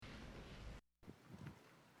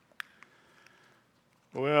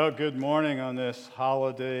Well, good morning on this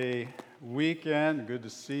holiday weekend. Good to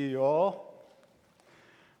see you all.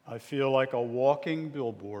 I feel like a walking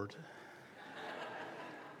billboard.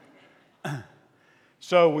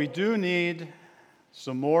 So we do need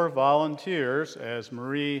some more volunteers, as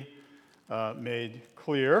Marie made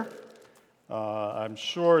clear. I'm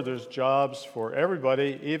sure there's jobs for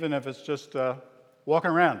everybody, even if it's just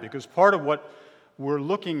walking around, because part of what we're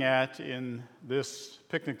looking at in this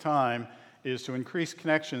picnic time is to increase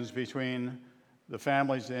connections between the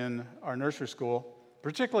families in our nursery school,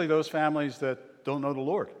 particularly those families that don't know the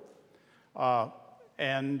Lord,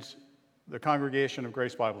 and the congregation of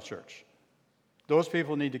Grace Bible Church. Those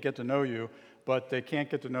people need to get to know you, but they can't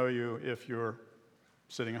get to know you if you're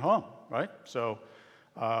sitting at home, right? So,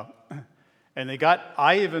 I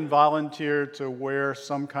even volunteered to wear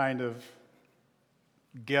some kind of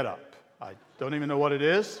get-up. I don't even know what it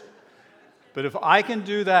is. But if I can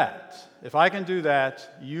do that,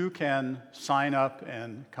 you can sign up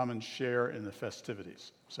and come and share in the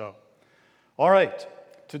festivities. So, all right.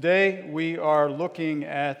 Today we are looking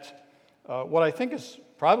at what I think is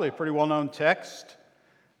probably a pretty well-known text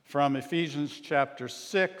from Ephesians chapter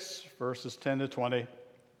 6, verses 10 to 20,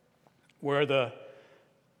 where the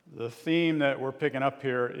theme that we're picking up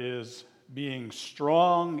here is being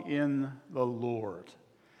strong in the Lord.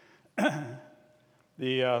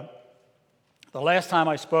 The last time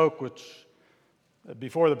I spoke, which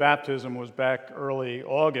before the baptism was back early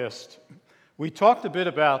August, we talked a bit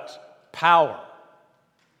about power.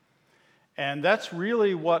 And that's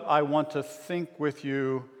really what I want to think with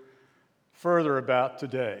you further about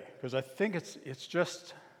today, because I think it's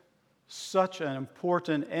just such an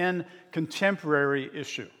important and contemporary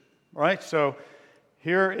issue. All right, so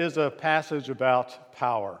here is a passage about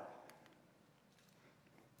power.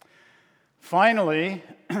 Finally,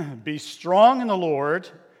 be strong in the Lord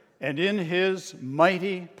and in His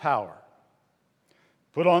mighty power.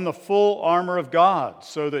 Put on the full armor of God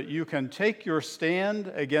so that you can take your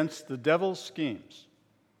stand against the devil's schemes.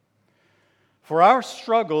 For our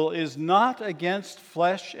struggle is not against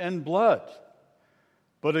flesh and blood,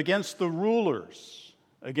 but against the rulers,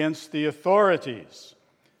 against the authorities,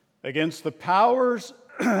 against the powers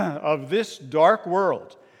of this dark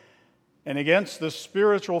world, and against the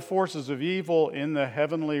spiritual forces of evil in the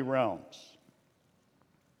heavenly realms.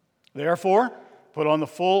 Therefore, put on the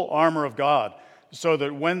full armor of God, so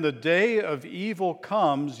that when the day of evil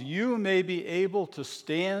comes, you may be able to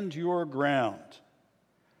stand your ground.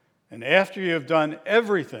 And after you have done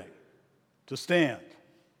everything, to stand.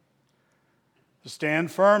 To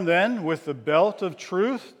stand firm then, with the belt of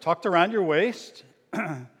truth tucked around your waist,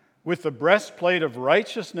 with the breastplate of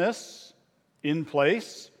righteousness in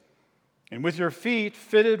place, and with your feet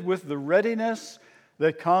fitted with the readiness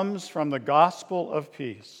that comes from the gospel of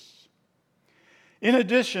peace. In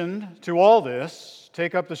addition to all this,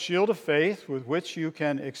 take up the shield of faith with which you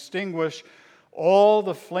can extinguish all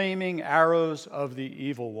the flaming arrows of the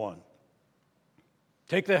evil one.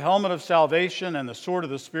 Take the helmet of salvation and the sword of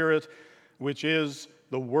the Spirit, which is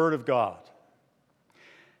the Word of God.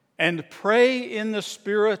 And pray in the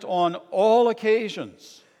Spirit on all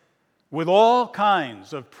occasions, with all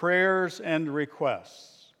kinds of prayers and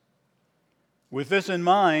requests. With this in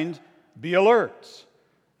mind, be alert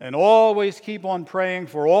and always keep on praying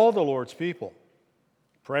for all the Lord's people.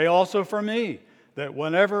 Pray also for me, that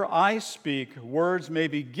whenever I speak, words may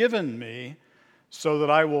be given me, so that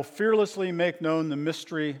I will fearlessly make known the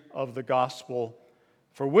mystery of the gospel,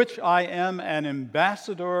 for which I am an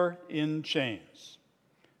ambassador in chains.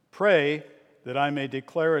 Pray that I may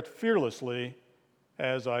declare it fearlessly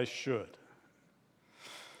as I should.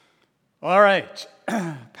 All right,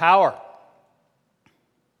 power.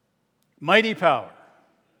 Mighty power.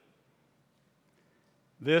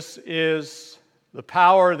 This is the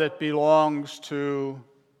power that belongs to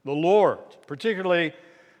the Lord, particularly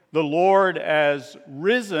the Lord as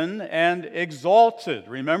risen and exalted.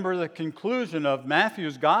 Remember the conclusion of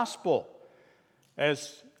Matthew's gospel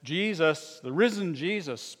as Jesus, the risen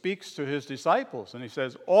Jesus, speaks to his disciples, and he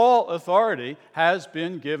says, "All authority has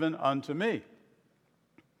been given unto me."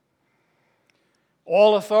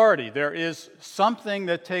 All authority. There is something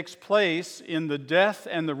that takes place in the death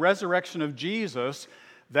and the resurrection of Jesus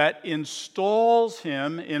that installs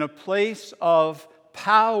him in a place of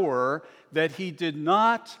power that he did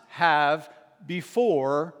not have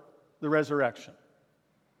before the resurrection.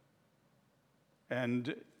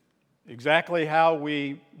 And exactly how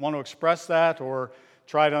we want to express that or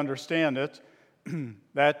try to understand it,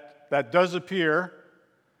 that does appear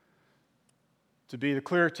to be the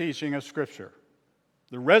clear teaching of Scripture.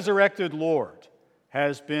 The resurrected Lord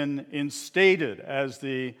has been instated as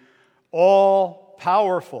the all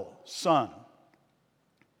all-powerful Son.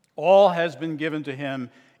 All has been given to him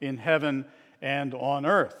in heaven and on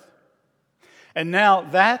earth. And now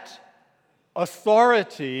that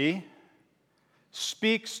authority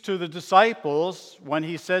speaks to the disciples when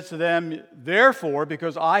he says to them, therefore,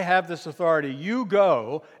 because I have this authority, you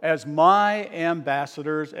go as my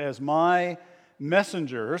ambassadors, as my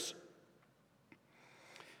messengers.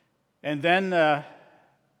 And then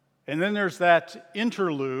there's that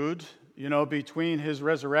interlude, between his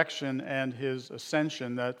resurrection and his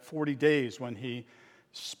ascension, that 40 days when he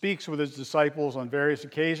speaks with his disciples on various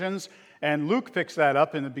occasions. And Luke picks that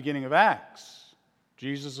up in the beginning of Acts.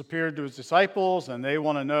 Jesus appeared to his disciples, and they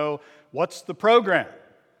want to know, what's the program?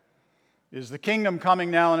 Is the kingdom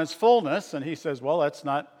coming now in its fullness? And he says, well, that's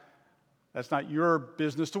not your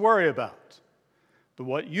business to worry about. But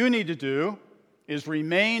what you need to do is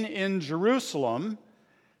remain in Jerusalem,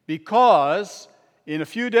 because in a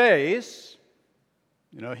few days,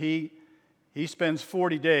 he spends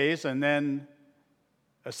 40 days and then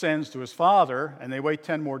ascends to his Father, and they wait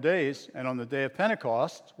 10 more days, and on the day of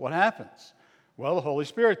Pentecost, what happens? Well, the Holy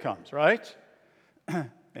Spirit comes, right?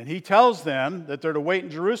 And he tells them that they're to wait in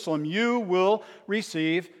Jerusalem. You will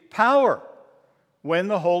receive power when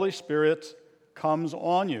the Holy Spirit comes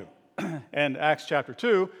on you. And Acts chapter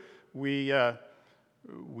 2,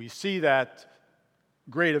 we see that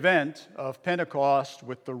great event of Pentecost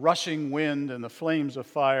with the rushing wind and the flames of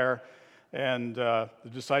fire and the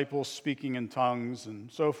disciples speaking in tongues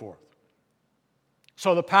and so forth.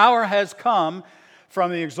 So the power has come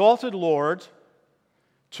from the exalted Lord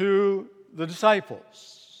to the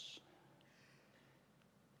disciples.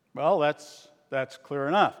 Well, that's clear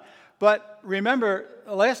enough. But remember,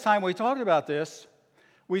 last time we talked about this,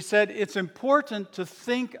 we said it's important to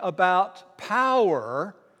think about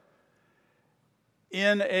power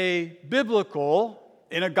in a biblical,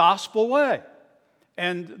 in a gospel way.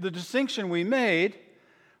 And the distinction we made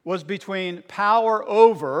was between power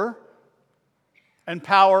over and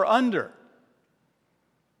power under.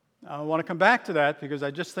 I want to come back to that because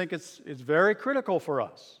I just think it's very critical for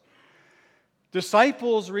us.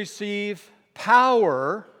 Disciples receive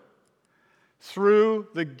power through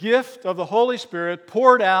the gift of the Holy Spirit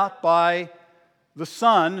poured out by the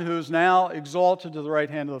Son, who's now exalted to the right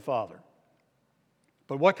hand of the Father.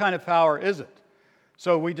 But what kind of power is it?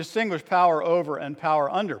 So we distinguish power over and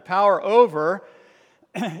power under. Power over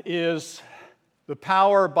is the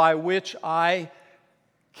power by which I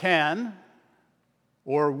can,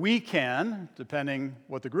 or we can, depending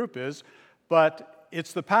what the group is, but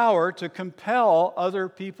it's the power to compel other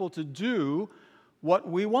people to do what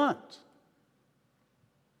we want.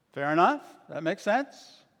 Fair enough? That makes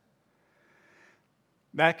sense?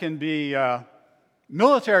 That can be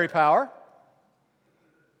military power,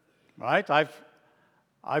 right?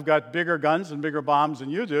 I've got bigger guns and bigger bombs than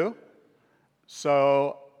you do,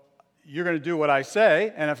 so you're going to do what I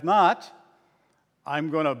say, and if not,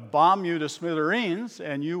 I'm going to bomb you to smithereens,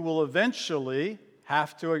 and you will eventually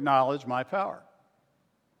have to acknowledge my power.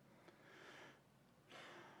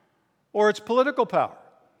 Or it's political power,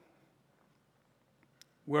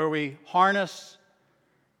 where we harness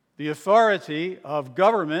the authority of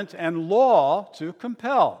government and law to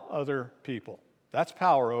compel other people. That's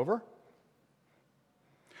power over.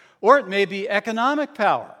 Or it may be economic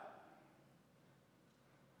power.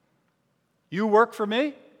 You work for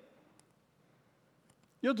me,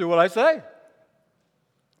 you'll do what I say,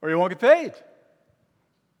 or you won't get paid.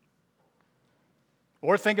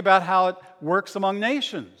 Or think about how it works among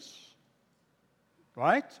nations,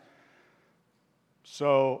 right?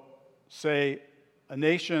 So, say a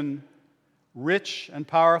nation rich and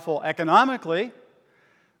powerful economically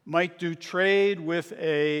might do trade with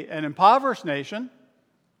an impoverished nation,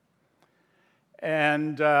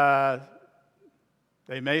 and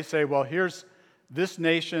they may say, well, this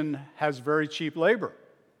nation has very cheap labor,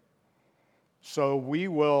 so we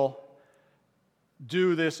will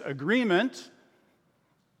do this agreement.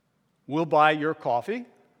 We'll buy your coffee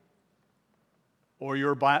or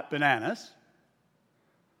your bananas,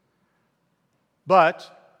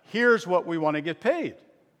 but here's what we want to get paid.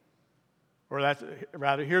 Or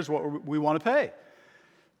here's what we want to pay.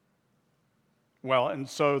 Well, and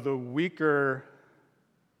so the weaker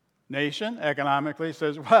nation economically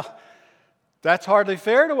says, well, that's hardly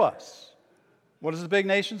fair to us. What does the big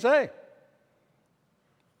nation say?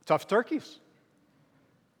 Tough turkeys.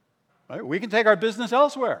 Right? We can take our business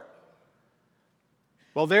elsewhere.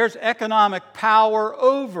 Well, there's economic power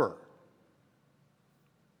over.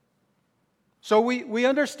 So we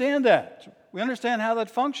understand that. We understand how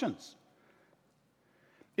that functions.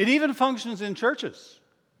 It even functions in churches.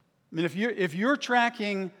 I mean, if you're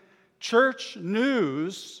tracking church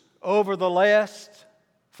news over the last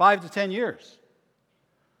 5 to 10 years,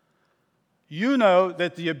 you know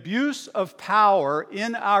that the abuse of power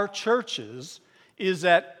in our churches is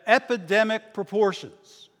at epidemic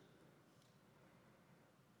proportions,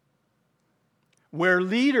 where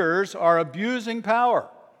leaders are abusing power.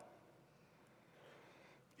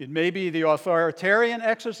 It may be the authoritarian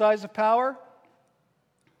exercise of power.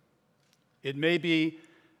 It may be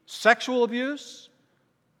sexual abuse.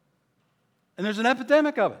 And there's an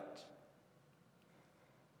epidemic of it.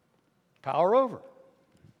 Power over.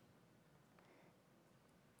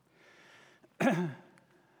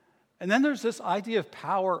 And then there's this idea of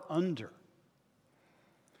power under,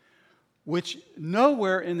 which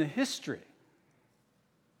nowhere in the history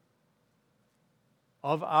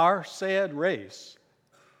of our sad race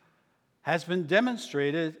has been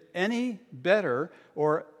demonstrated any better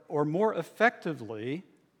or more effectively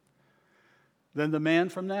than the man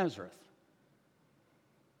from Nazareth.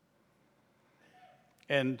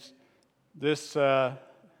 And this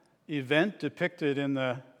event depicted in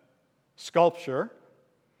the sculpture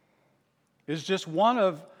is just one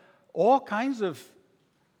of all kinds of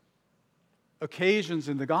occasions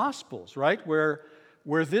in the Gospels, right, where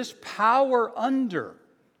this power under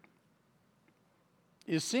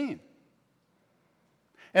is seen.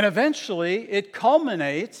 And eventually it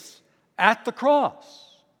culminates at the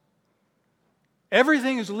cross.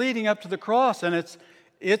 Everything is leading up to the cross, and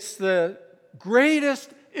it's the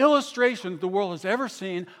greatest illustration the world has ever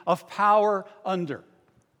seen of power under.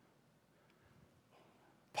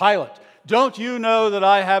 Pilate, don't you know that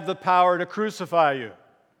I have the power to crucify you?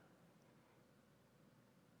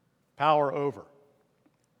 Power over.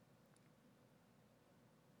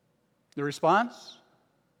 The response?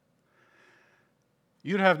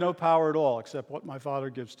 You'd have no power at all except what my Father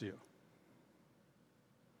gives to you.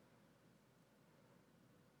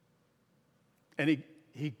 And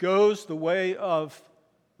he goes the way of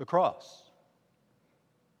the cross.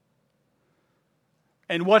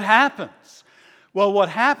 And what happens? Well, what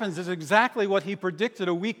happens is exactly what he predicted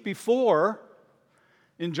a week before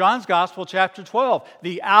in John's Gospel, chapter 12.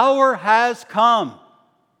 The hour has come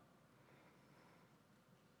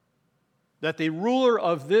that the ruler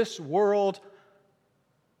of this world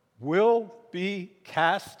will be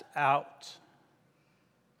cast out.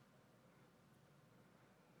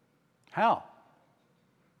 How?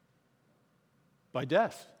 By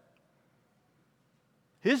death.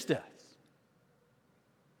 His death.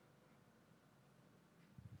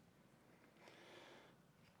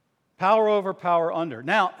 Power over, power under.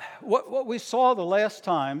 Now, what we saw the last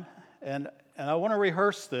time, and I want to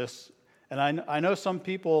rehearse this, and I know some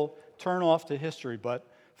people turn off to history, but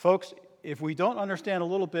folks, if we don't understand a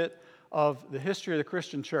little bit of the history of the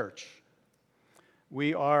Christian church,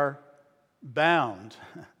 we are bound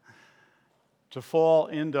to fall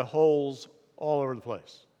into holes all over the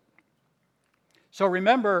place. So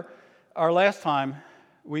remember, our last time,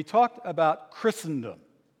 we talked about Christendom.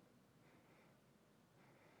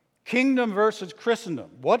 Kingdom versus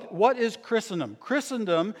Christendom. What is Christendom?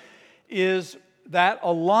 Christendom is that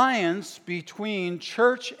alliance between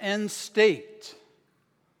church and state.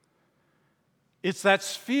 It's that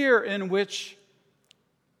sphere in which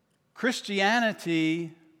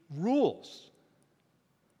Christianity rules.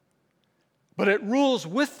 But it rules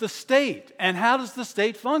with the state. And how does the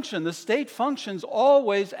state function? The state functions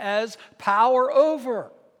always as power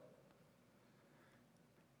over.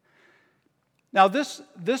 Now, this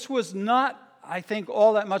was not, I think,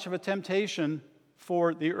 all that much of a temptation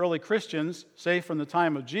for the early Christians, say from the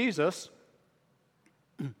time of Jesus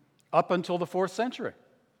up until the 4th century.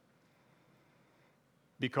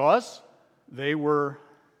 Because their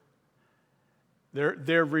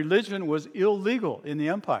religion was illegal in the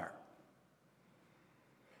empire.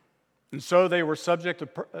 And so they were subject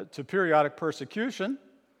to periodic persecution.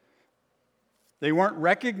 They weren't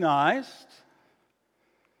recognized.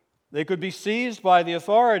 They could be seized by the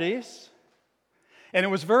authorities. And it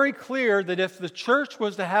was very clear that if the church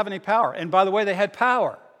was to have any power, and by the way, they had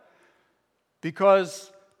power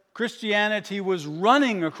because Christianity was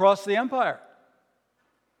running across the empire.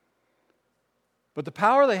 But the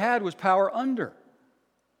power they had was power under.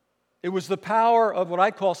 It was the power of what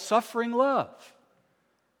I call suffering love.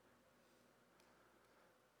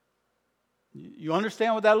 You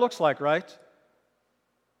understand what that looks like, right?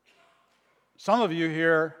 Some of you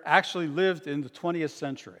here actually lived in the 20th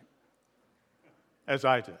century, as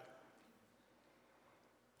I did.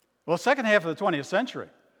 Well, the second half of the 20th century,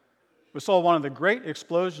 we saw one of the great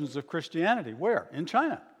explosions of Christianity. Where? In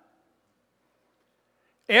China.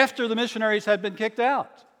 After the missionaries had been kicked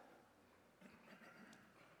out.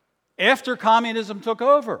 After communism took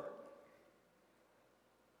over.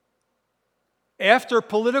 after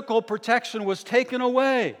political protection was taken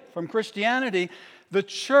away from Christianity, the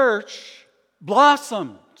church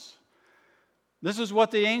blossomed. This is what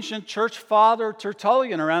the ancient church father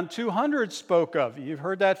Tertullian around 200 spoke of. You've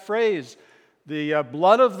heard that phrase, the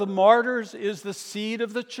blood of the martyrs is the seed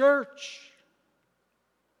of the church.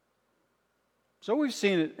 So we've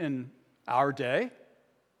seen it in our day.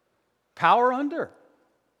 Power under.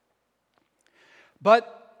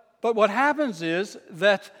 But what happens is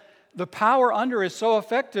that the power under is so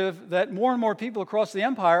effective that more and more people across the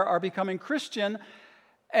empire are becoming Christian,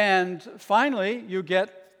 and finally you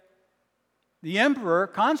get the emperor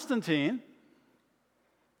Constantine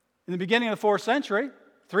in the beginning of the 4th century,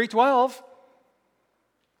 312.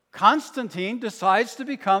 Constantine decides to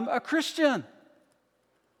become a Christian.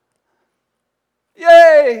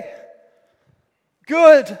 Yay!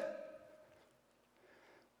 Good!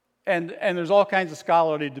 And there's all kinds of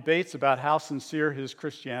scholarly debates about how sincere his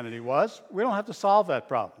Christianity was. We don't have to solve that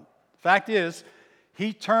problem. The fact is,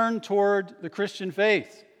 he turned toward the Christian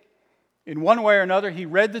faith. In one way or another, he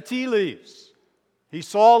read the tea leaves. He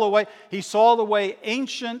saw the way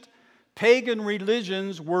ancient pagan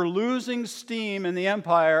religions were losing steam in the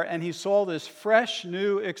empire, and he saw this fresh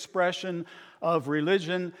new expression of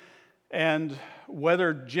religion. And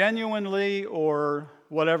whether genuinely or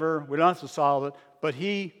whatever, we don't have to solve it, but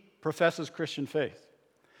he professes Christian faith.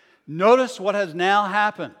 Notice what has now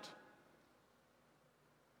happened.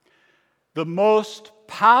 The most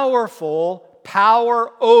powerful,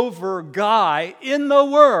 power over guy in the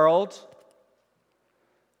world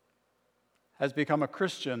has become a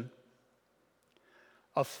Christian,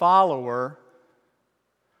 a follower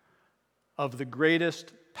of the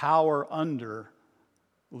greatest power under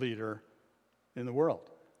leader in the world.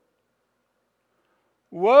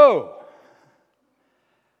 Whoa!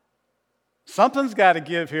 Something's got to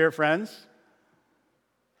give here, friends.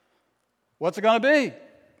 What's it going to be?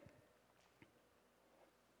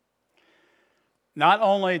 Not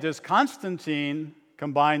only does Constantine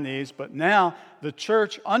combine these, but now the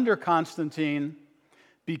church under Constantine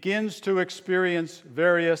begins to experience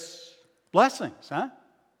various blessings.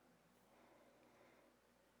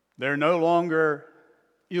 They're no longer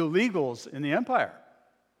illegals in the empire.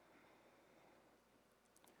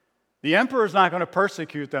 The emperor's not going to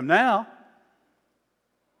persecute them now.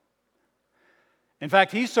 In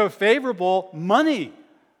fact, he's so favorable, money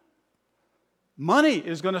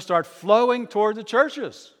is going to start flowing toward the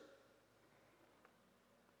churches.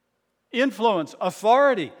 Influence,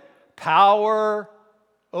 authority, power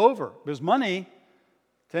over. Because money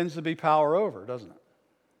tends to be power over, doesn't it?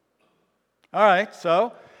 All right,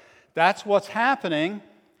 so that's what's happening.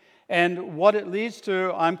 And what it leads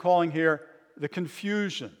to, I'm calling here the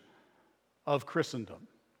confusion of Christendom.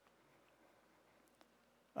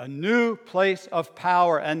 A new place of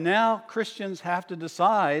power. And now Christians have to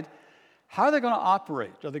decide how they're going to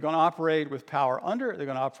operate. Are they going to operate with power under, or are they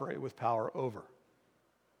going to operate with power over?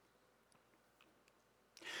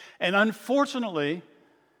 And unfortunately,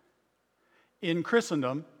 in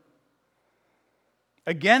Christendom,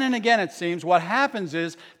 again and again it seems, what happens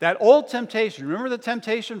is that old temptation, remember the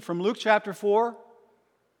temptation from Luke chapter 4?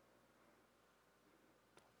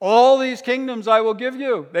 All these kingdoms I will give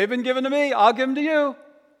you. They've been given to me. I'll give them to you.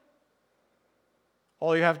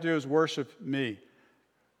 All you have to do is worship me,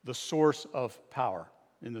 the source of power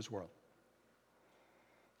in this world.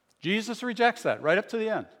 Jesus rejects that right up to the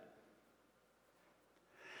end.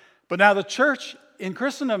 But now the church in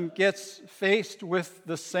Christendom gets faced with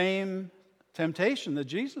the same temptation that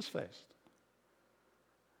Jesus faced.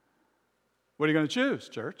 What are you going to choose,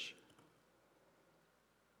 church?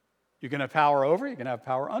 You can have power over, you can have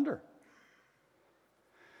power under.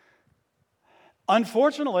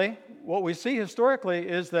 Unfortunately, what we see historically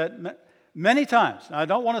is that many times, and I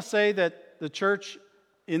don't want to say that the church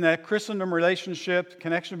in that Christendom relationship,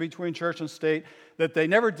 connection between church and state, that they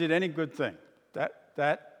never did any good thing.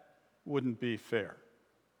 That wouldn't be fair.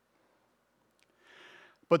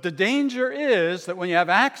 But the danger is that when you have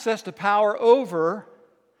access to power over,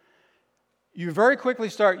 you very quickly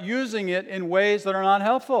start using it in ways that are not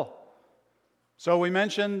helpful. So we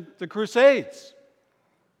mentioned the Crusades.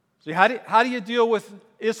 See, how do you deal with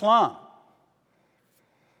Islam?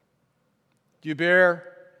 Do you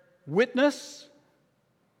bear witness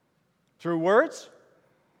through words?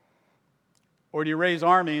 Or do you raise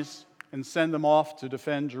armies and send them off to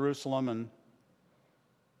defend Jerusalem and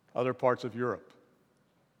other parts of Europe?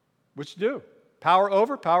 Which do? Power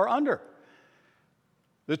over, power under.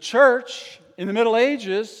 The church in the Middle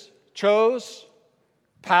Ages chose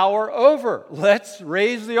power over. Let's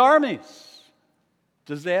raise the armies.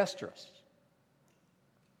 Disastrous.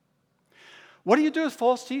 What do you do with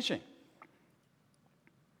false teaching?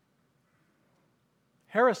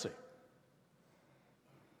 heresy?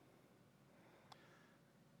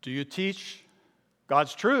 Do you teach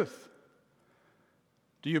God's truth?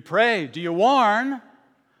 Do you pray? Do you warn?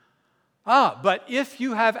 But if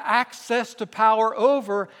you have access to power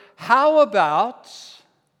over, how about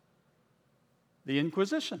the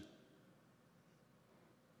Inquisition?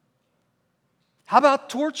 How about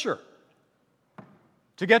torture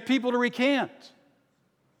to get people to recant?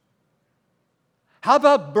 How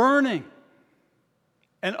about burning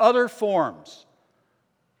and other forms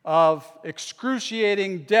of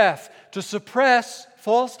excruciating death to suppress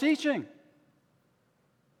false teaching?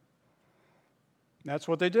 That's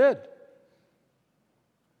what they did.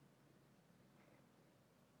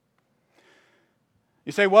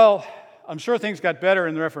 You say, well, I'm sure things got better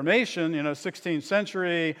in the Reformation. 16th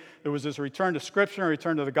century, there was this return to Scripture,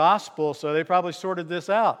 return to the gospel, so they probably sorted this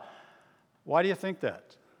out. Why do you think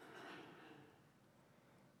that?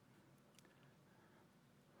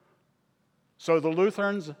 So the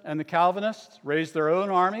Lutherans and the Calvinists raised their own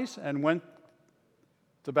armies and went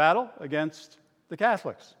to battle against the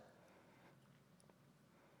Catholics.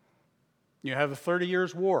 You have the 30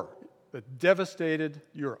 Years' War that devastated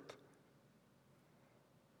Europe.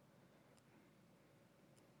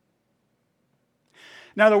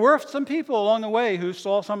 Now, there were some people along the way who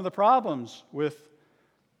saw some of the problems with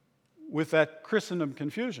that Christendom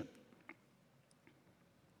confusion.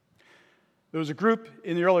 There was a group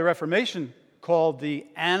in the early Reformation called the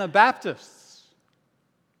Anabaptists.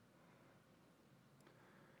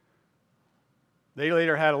 They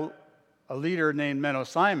later had a leader named Menno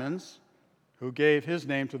Simons who gave his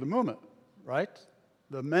name to the movement, right?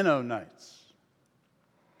 The Mennonites.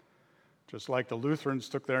 Just like the Lutherans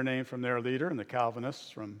took their name from their leader and the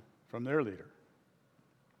Calvinists from their leader.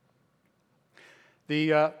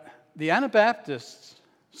 The Anabaptists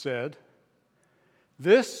said,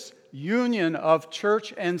 this union of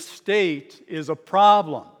church and state is a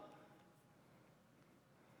problem.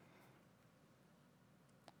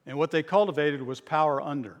 And what they cultivated was power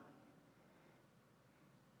under.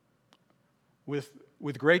 With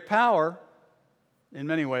great power, in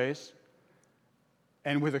many ways,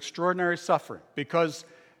 and with extraordinary suffering, because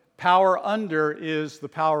power under is the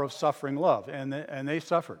power of suffering love, and they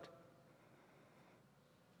suffered.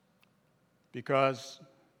 Because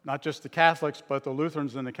not just the Catholics, but the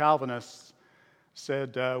Lutherans and the Calvinists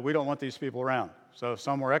said, we don't want these people around. So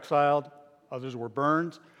some were exiled, others were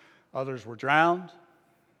burned, others were drowned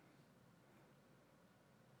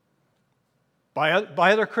by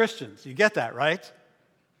other Christians. You get that, right?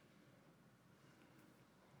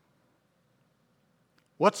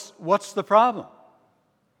 What's the problem?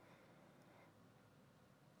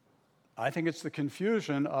 I think it's the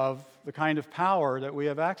confusion of the kind of power that we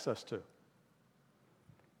have access to,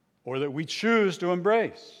 or that we choose to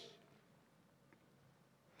embrace.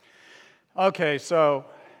 Okay, so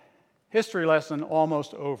history lesson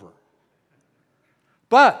almost over.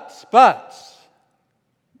 But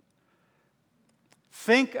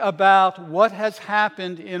think about what has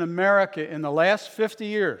happened in America in the last 50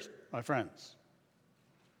 years, my friends.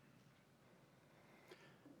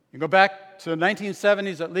 You go back to the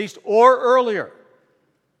 1970s at least, or earlier.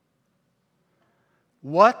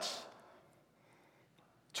 What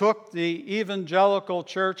took the evangelical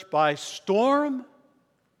church by storm?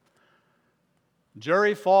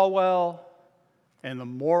 Jerry Falwell and the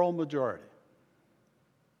moral majority.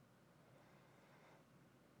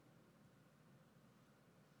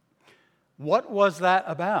 What was that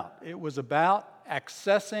about? It was about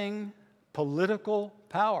accessing political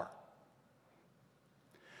power.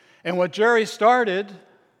 And what Jerry started,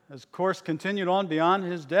 has of course continued on beyond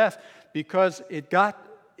his death, because it got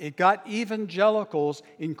evangelicals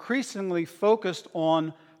increasingly focused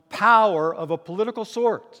on power of a political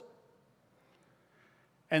sort.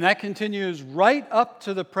 And that continues right up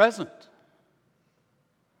to the present.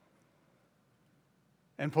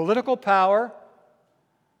 And political power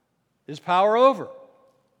is power over.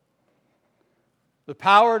 The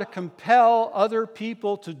power to compel other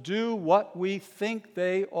people to do what we think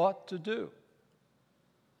they ought to do.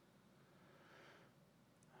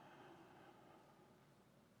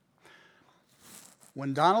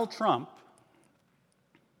 When Donald Trump,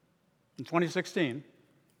 in 2016,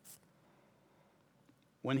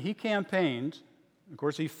 when he campaigned, of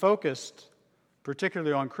course, he focused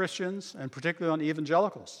particularly on Christians and particularly on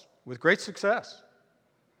evangelicals with great success.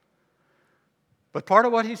 But part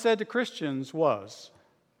of what he said to Christians was,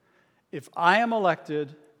 if I am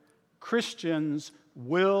elected, Christians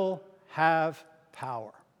will have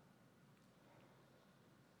power.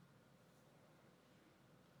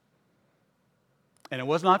 And it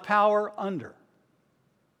was not power under.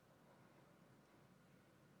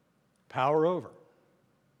 Power over.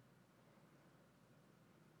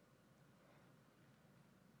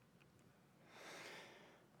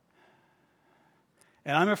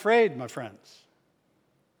 And I'm afraid, my friends,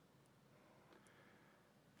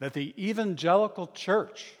 that the evangelical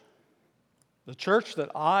church, the church that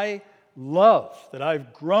I love, that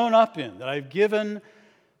I've grown up in, that I've given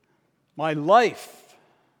my life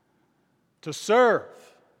to serve,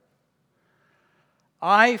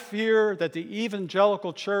 I fear that the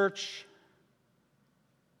evangelical church,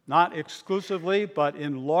 not exclusively, but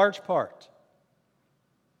in large part,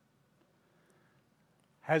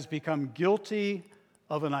 has become guilty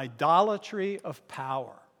of an idolatry of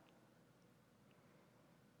power.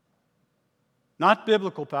 Not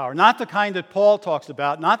biblical power, not the kind that Paul talks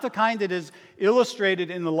about, not the kind that is illustrated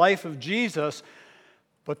in the life of Jesus,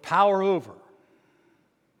 but power over.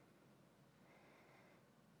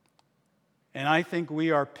 And I think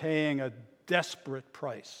we are paying a desperate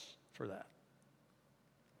price for that.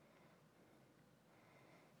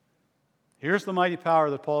 Here's the mighty power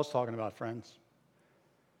that Paul's talking about, friends.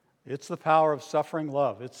 It's the power of suffering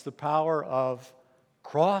love. It's the power of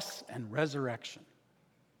cross and resurrection.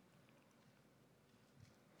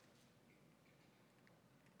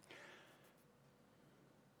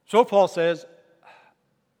 So Paul says,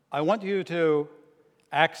 I want you to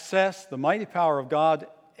access the mighty power of God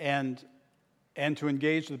and to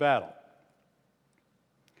engage the battle.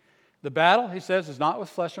 The battle, he says, is not with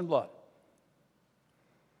flesh and blood.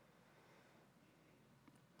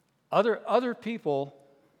 Other people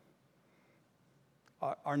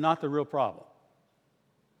are not the real problem.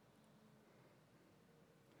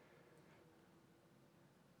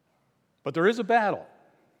 But there is a battle.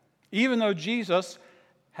 Even though Jesus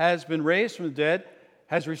has been raised from the dead,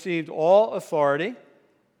 has received all authority,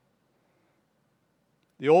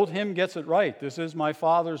 the old hymn gets it right. This is my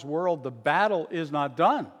Father's world. The battle is not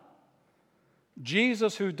done.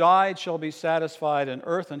 Jesus who died shall be satisfied, and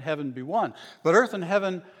earth and heaven be won. But earth and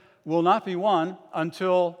heaven will not be won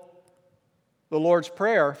until the Lord's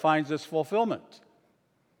Prayer finds its fulfillment.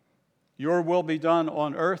 Your will be done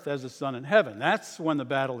on earth as it's done in heaven. That's when the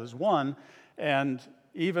battle is won. And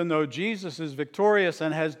even though Jesus is victorious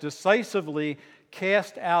and has decisively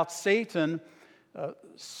cast out Satan,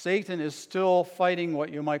 Satan is still fighting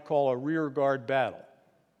what you might call a rearguard battle.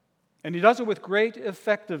 And he does it with great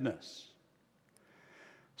effectiveness.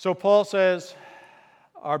 So Paul says,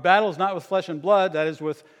 our battle is not with flesh and blood, that is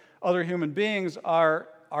with other human beings. Our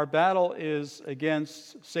battle is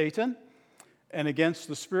against Satan and against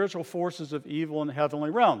the spiritual forces of evil in the heavenly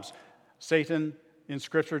realms. Satan in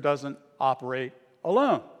Scripture doesn't operate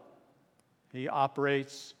alone. He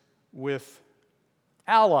operates with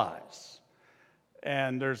allies.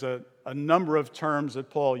 And there's a number of terms that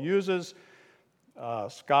Paul uses.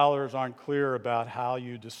 Scholars aren't clear about how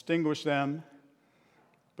you distinguish them.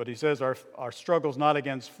 But he says our struggle is not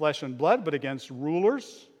against flesh and blood, but against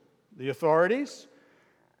rulers, the authorities,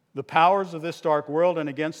 the powers of this dark world, and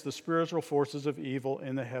against the spiritual forces of evil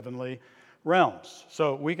in the heavenly realms.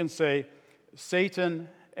 So we can say Satan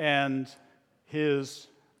and his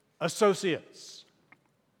associates.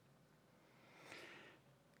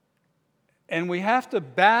 And we have to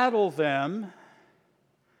battle them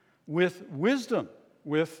with wisdom,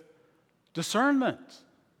 with discernment.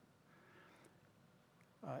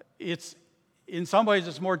 It's in some ways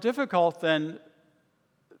it's more difficult than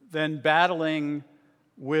battling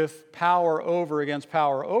with power over against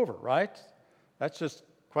power over, right? That's just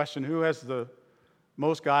a question who has the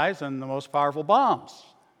most guys and the most powerful bombs.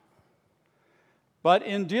 But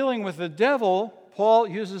in dealing with the devil, Paul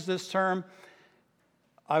uses this term,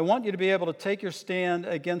 I want you to be able to take your stand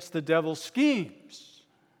against the devil's schemes.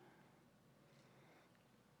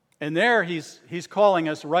 And there he's calling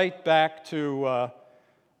us right back to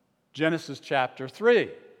Genesis chapter 3,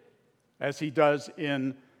 as he does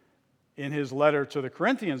in his letter to the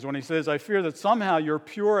Corinthians, when he says, I fear that somehow your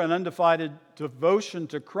pure and undivided devotion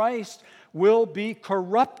to Christ will be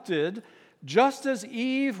corrupted, just as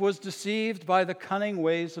Eve was deceived by the cunning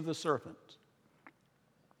ways of the serpent.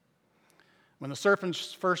 When the serpent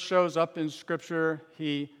first shows up in Scripture,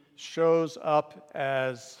 he shows up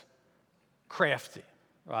as crafty,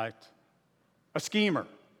 right? A schemer,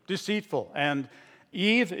 deceitful. And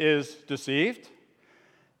Eve is deceived,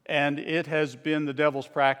 and it has been the devil's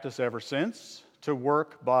practice ever since to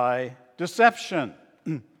work by deception.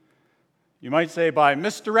 You might say by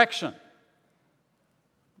misdirection.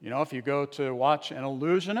 You know, if you go to watch an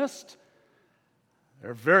illusionist,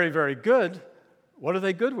 they're very, very good. What are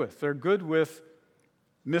they good with? They're good with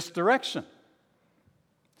misdirection.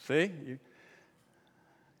 See?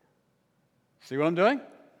 See what I'm doing?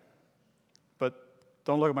 But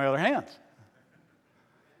don't look at my other hands.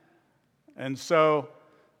 And so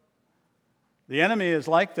the enemy is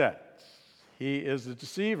like that. He is a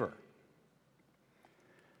deceiver.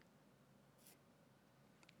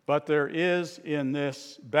 But there is in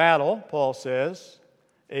this battle, Paul says,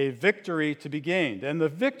 a victory to be gained. And the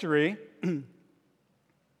victory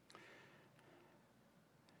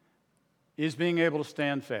is being able to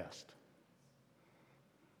stand fast.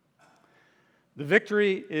 The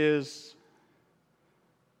victory is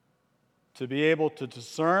to be able to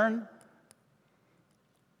discern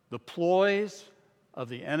the ploys of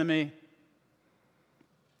the enemy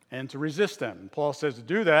and to resist them. And Paul says to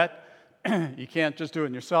do that, you can't just do it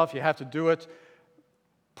in yourself. You have to do it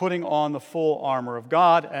putting on the full armor of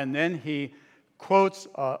God. And then he quotes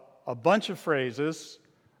a bunch of phrases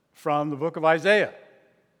from the book of Isaiah,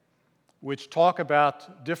 which talk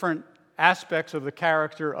about different aspects of the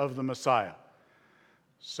character of the Messiah.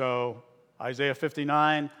 So Isaiah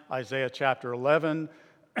 59, Isaiah chapter 11,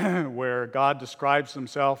 where God describes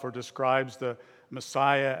himself or describes the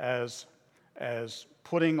Messiah as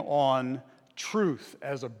putting on truth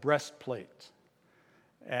as a breastplate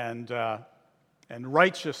and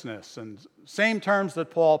righteousness, and same terms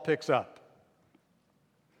that Paul picks up.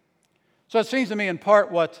 So it seems to me in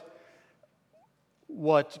part what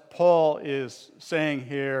Paul is saying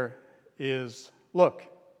here is, look,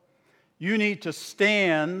 you need to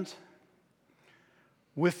stand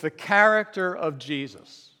with the character of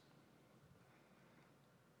Jesus.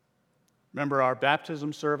 Remember our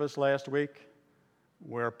baptism service last week,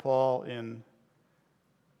 where Paul in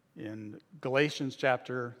Galatians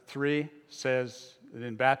chapter 3 says that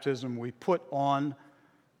in baptism we put on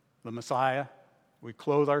the Messiah, we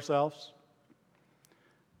clothe ourselves.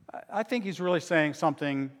 I think he's really saying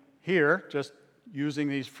something here, just using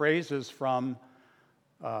these phrases from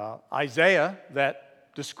Isaiah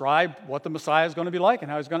that describe what the Messiah is going to be like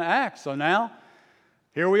and how he's going to act. So now,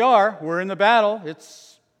 here we are. We're in the battle.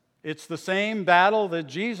 It's the same battle that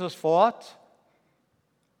Jesus fought.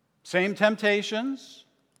 Same temptations.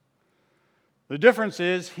 The difference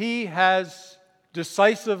is he has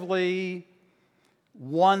decisively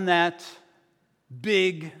won that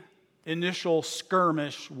big initial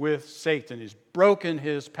skirmish with Satan. He's broken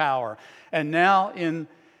his power. And now in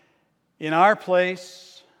our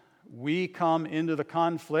place, we come into the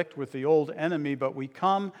conflict with the old enemy, but we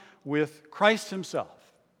come with Christ himself.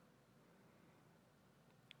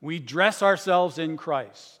 We dress ourselves in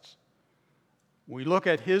Christ. We look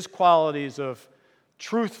at his qualities of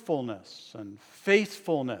truthfulness and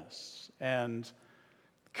faithfulness and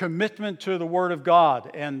commitment to the Word of God,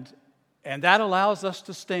 and that allows us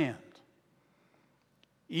to stand,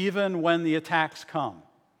 even when the attacks come.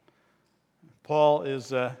 Paul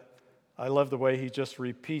is, I love the way he just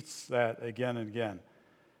repeats that again and again.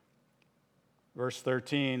 Verse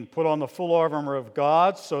 13, put on the full armor of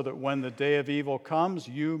God so that when the day of evil comes,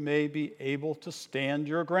 you may be able to stand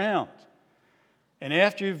your ground. And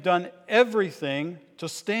after you've done everything, to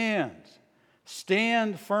stand.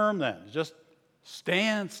 Stand firm then. Just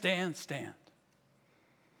stand.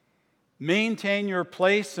 Maintain your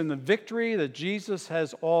place in the victory that Jesus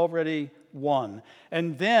has already won.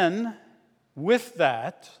 And then, with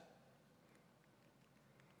that,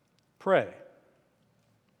 pray.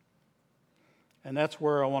 And that's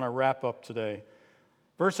where I want to wrap up today.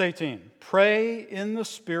 Verse 18, pray in the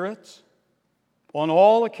Spirit on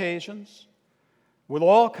all occasions, with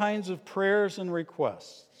all kinds of prayers and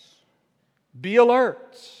requests. Be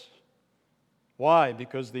alert. Why?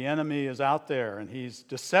 Because the enemy is out there and he's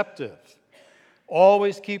deceptive.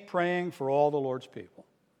 Always keep praying for all the Lord's people.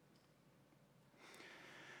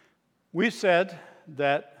 We've said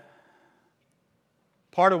that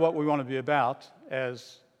part of what we want to be about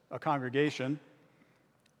as a congregation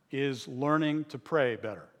is learning to pray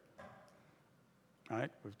better. All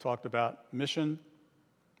right? We've talked about mission.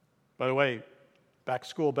 By the way, Back to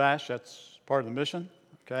School Bash, that's part of the mission.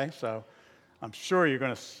 Okay? So I'm sure we're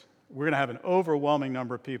going to have an overwhelming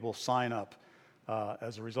number of people sign up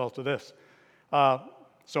as a result of this.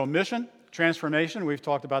 So mission, transformation, we've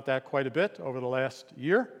talked about that quite a bit over the last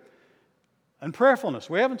year. And prayerfulness,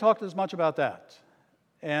 we haven't talked as much about that.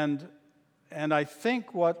 And I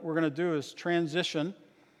think what we're going to do is transition,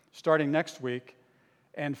 starting next week,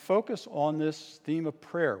 and focus on this theme of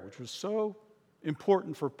prayer, which was so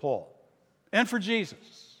important for Paul and for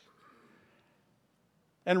Jesus.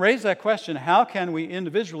 And raise that question, how can we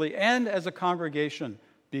individually and as a congregation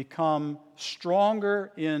become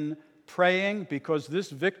stronger in praying? Because this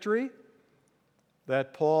victory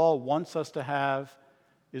that Paul wants us to have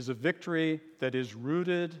is a victory that is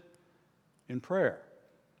rooted in prayer.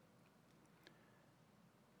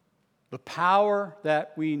 The power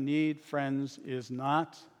that we need, friends, is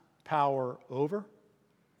not power over,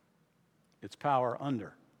 it's power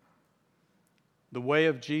under. The way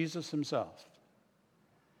of Jesus himself.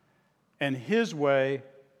 And his way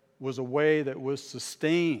was a way that was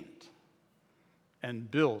sustained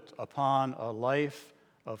and built upon a life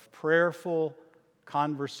of prayerful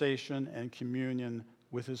conversation and communion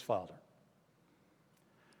with his Father.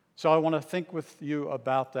 So I want to think with you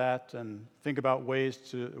about that and think about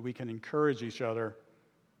ways we can encourage each other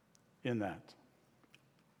in that.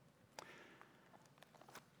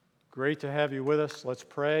 Great to have you with us. Let's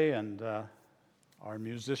pray, and our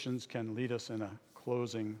musicians can lead us in a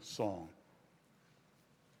closing song.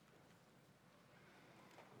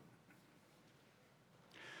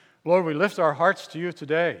 Lord, we lift our hearts to you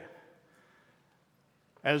today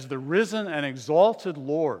as the risen and exalted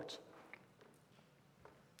Lord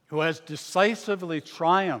who has decisively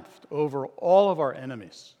triumphed over all of our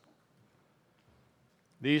enemies.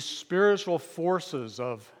 These spiritual forces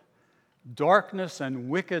of darkness and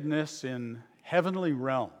wickedness in heavenly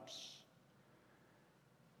realms,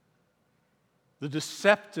 the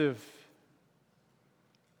deceptive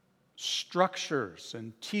structures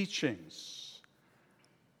and teachings,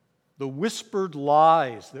 the whispered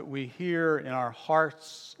lies that we hear in our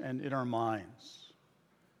hearts and in our minds.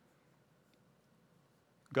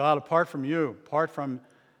 God, apart from you, apart from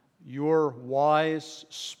your wise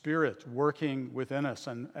Spirit working within us,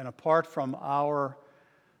 and apart from our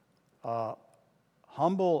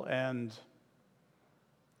humble and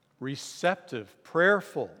receptive,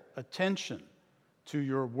 prayerful attention to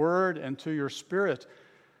your word and to your Spirit,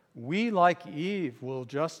 we, like Eve, will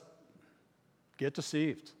just get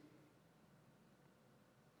deceived.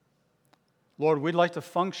 Lord, we'd like to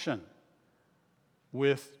function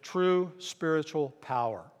with true spiritual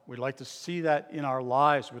power. We'd like to see that in our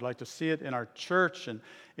lives. We'd like to see it in our church and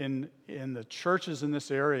in the churches in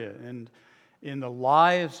this area and in the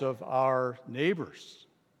lives of our neighbors.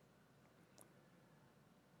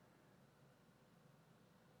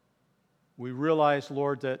 We realize,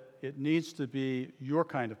 Lord, that it needs to be your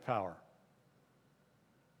kind of power.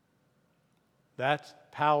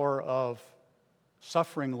 That power of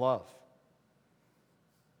suffering love,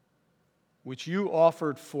 which you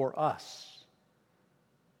offered for us,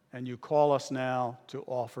 and you call us now to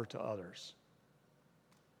offer to others.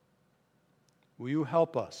 Will you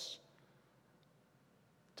help us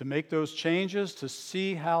to make those changes, to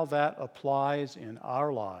see how that applies in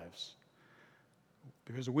our lives?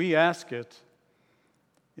 Because we ask it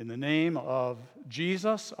in the name of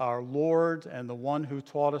Jesus, our Lord, and the one who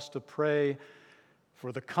taught us to pray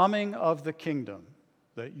for the coming of the kingdom,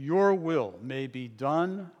 that your will may be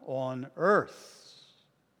done on earth,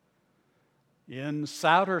 in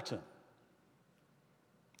Souderton,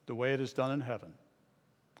 the way it is done in heaven.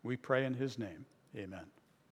 We pray in his name. Amen.